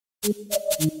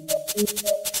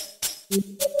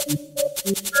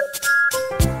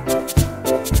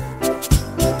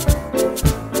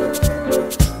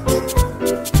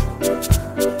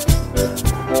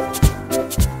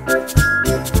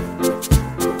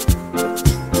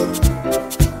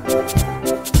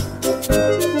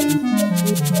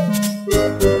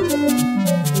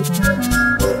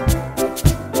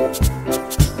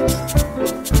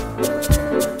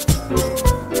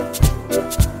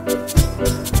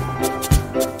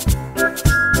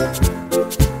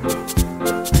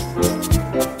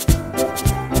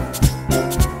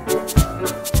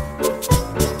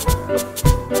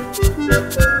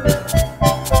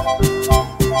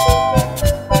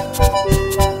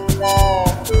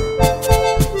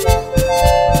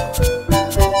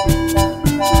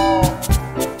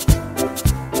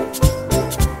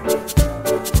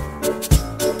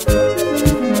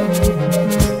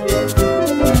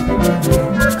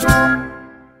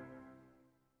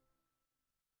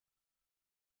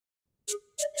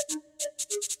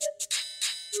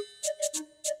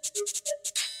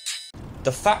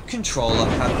The Fat Controller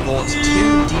had brought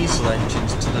 2 diesel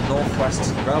engines to the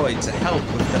Northwestern Railway to help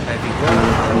with the heavy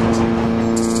workload.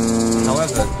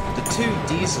 However, the 2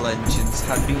 diesel engines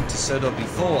had been to Sodor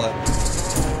before,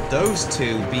 those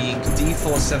 2 being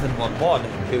D4711,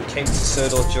 who came to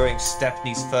Sodor during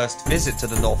Stepney's first visit to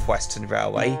the Northwestern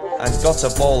Railway, and got a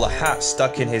bowler hat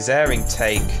stuck in his air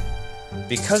intake.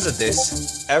 Because of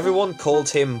this, everyone called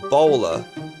him Bowler,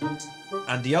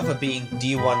 and the other being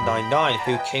D199,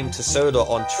 who came to Sodor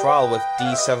on trial with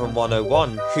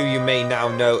D7101, who you may now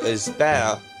know as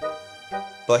Bear.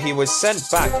 But he was sent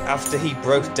back after he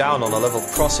broke down on a level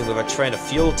crossing with a train of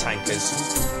fuel tankers.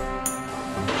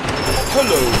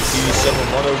 Hello,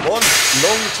 D7101,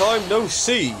 long time no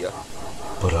see.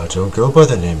 But I don't go by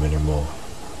the name anymore.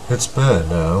 It's Bear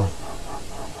now.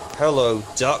 Hello,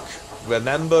 Duck.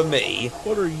 Remember me?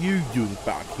 What are you doing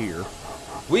back here?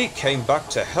 We came back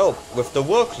to help with the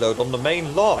workload on the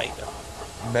main line.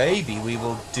 Maybe we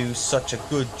will do such a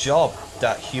good job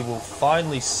that he will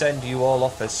finally send you all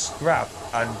off as scrap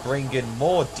and bring in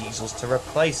more diesels to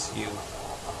replace you.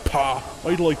 Pah,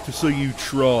 I'd like to see you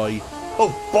try.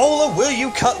 Oh, Bowler, will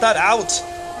you cut that out?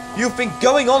 You've been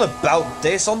going on about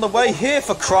this on the way here,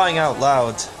 for crying out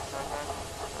loud.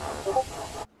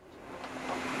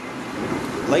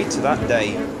 Later that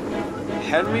day,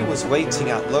 Henry was waiting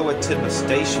at Lower Tidmouth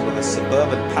Station with a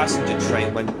suburban passenger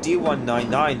train when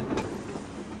D199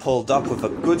 pulled up with a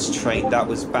goods train that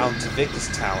was bound to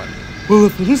Vicarstown. Well,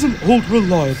 if it isn't Old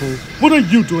Reliable, what are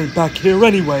you doing back here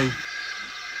anyway?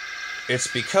 It's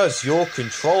because your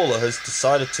controller has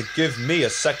decided to give me a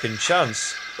second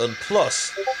chance, and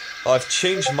plus, I've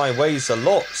changed my ways a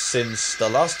lot since the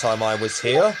last time I was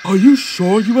here. Are you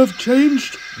sure you have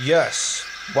changed? Yes.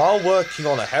 While working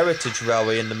on a heritage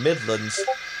railway in the Midlands,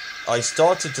 I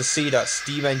started to see that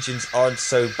steam engines aren't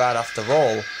so bad after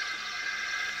all.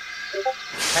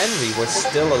 Henry was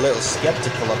still a little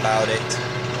skeptical about it.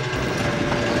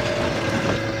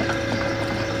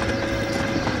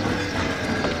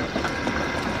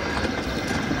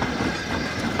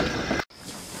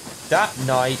 That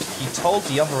night, he told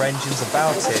the other engines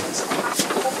about it.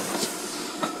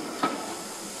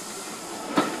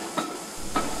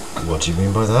 What do you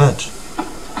mean by that?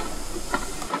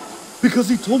 Because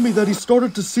he told me that he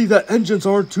started to see that engines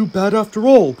aren't too bad after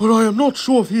all, but I am not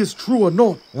sure if he is true or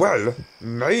not. Well,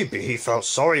 maybe he felt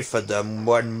sorry for them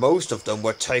when most of them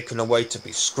were taken away to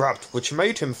be scrapped, which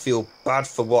made him feel bad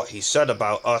for what he said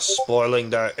about us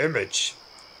spoiling their image.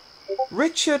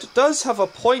 Richard does have a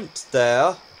point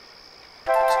there.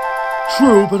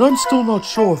 True, but I'm still not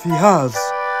sure if he has.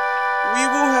 We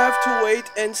will have to wait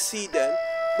and see then.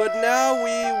 But now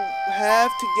we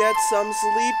have to get some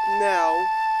sleep now.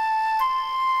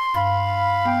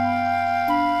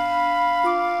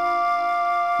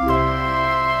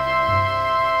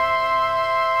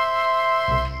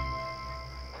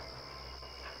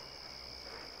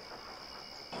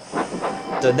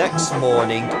 The next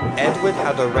morning, Edwin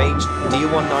had arranged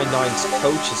D199's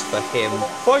coaches for him.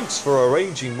 Thanks for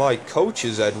arranging my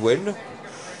coaches, Edwin.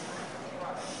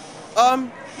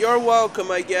 You're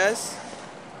welcome, I guess.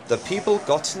 The people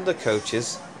got in the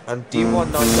coaches, and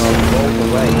D199 rolled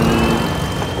away.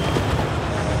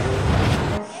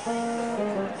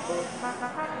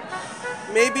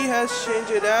 Maybe he has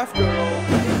changed it after all.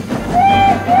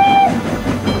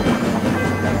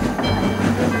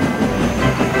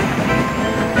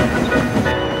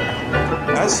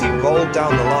 As he rolled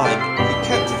down the line, he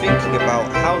kept thinking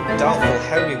about how doubtful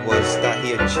Henry was that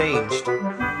he had changed.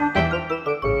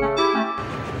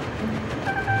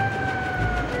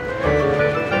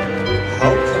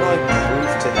 How can I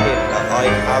prove to him I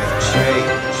have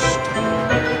changed.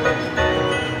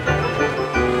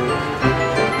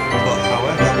 But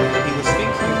however, he was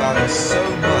thinking about it so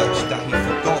much that he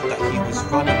forgot that he was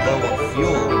running low on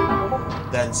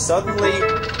fuel. Then suddenly,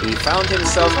 he found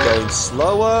himself going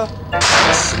slower and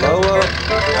slower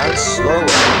and slower.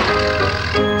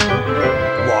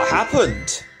 What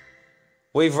happened?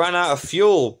 We've ran out of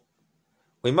fuel.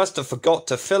 We must have forgot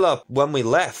to fill up when we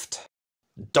left.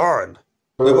 Darn,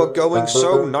 we were going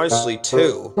so nicely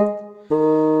too.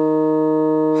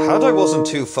 Had I wasn't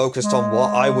too focused on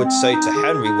what I would say to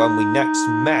Henry when we next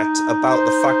met about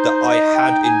the fact that I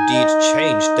had indeed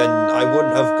changed, then I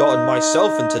wouldn't have gotten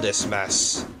myself into this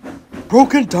mess.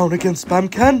 Broken down again,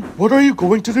 Spamcan? What are you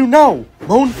going to do now?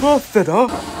 Moan for a fitter?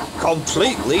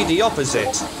 Completely the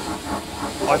opposite.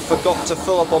 I forgot to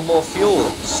fill up on more fuel,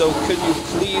 so could you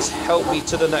please help me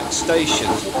to the next station?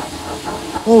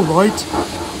 Alright.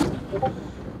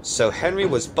 So Henry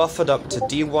was buffered up to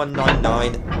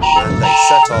D199 and they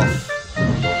set off.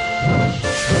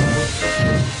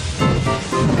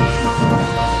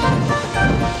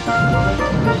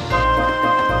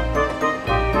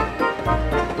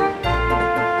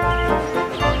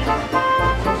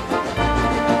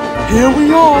 Here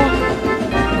we are!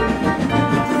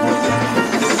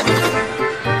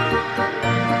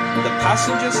 The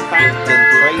passengers thanked and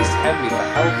praised Henry for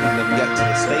helping them get to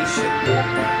the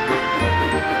station.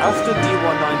 After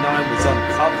D199 was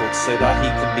uncoupled so that he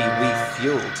could be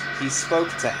refueled, he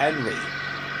spoke to Henry.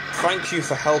 Thank you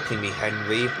for helping me,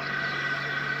 Henry.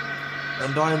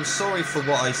 And I am sorry for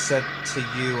what I said to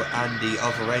you and the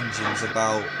other engines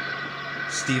about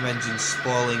steam engines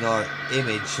spoiling our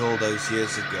image all those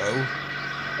years ago.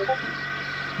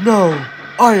 No,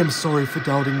 I am sorry for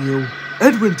doubting you.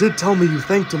 Edwin did tell me you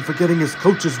thanked him for getting his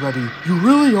coaches ready. You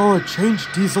really are a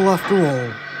changed diesel after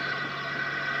all.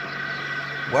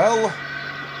 Well,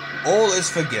 all is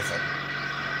forgiven.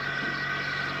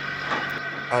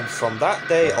 And from that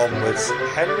day onwards,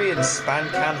 Henry and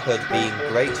Spamcan had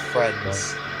been great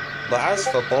friends. But as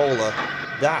for Bowler,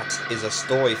 that is a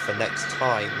story for next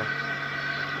time.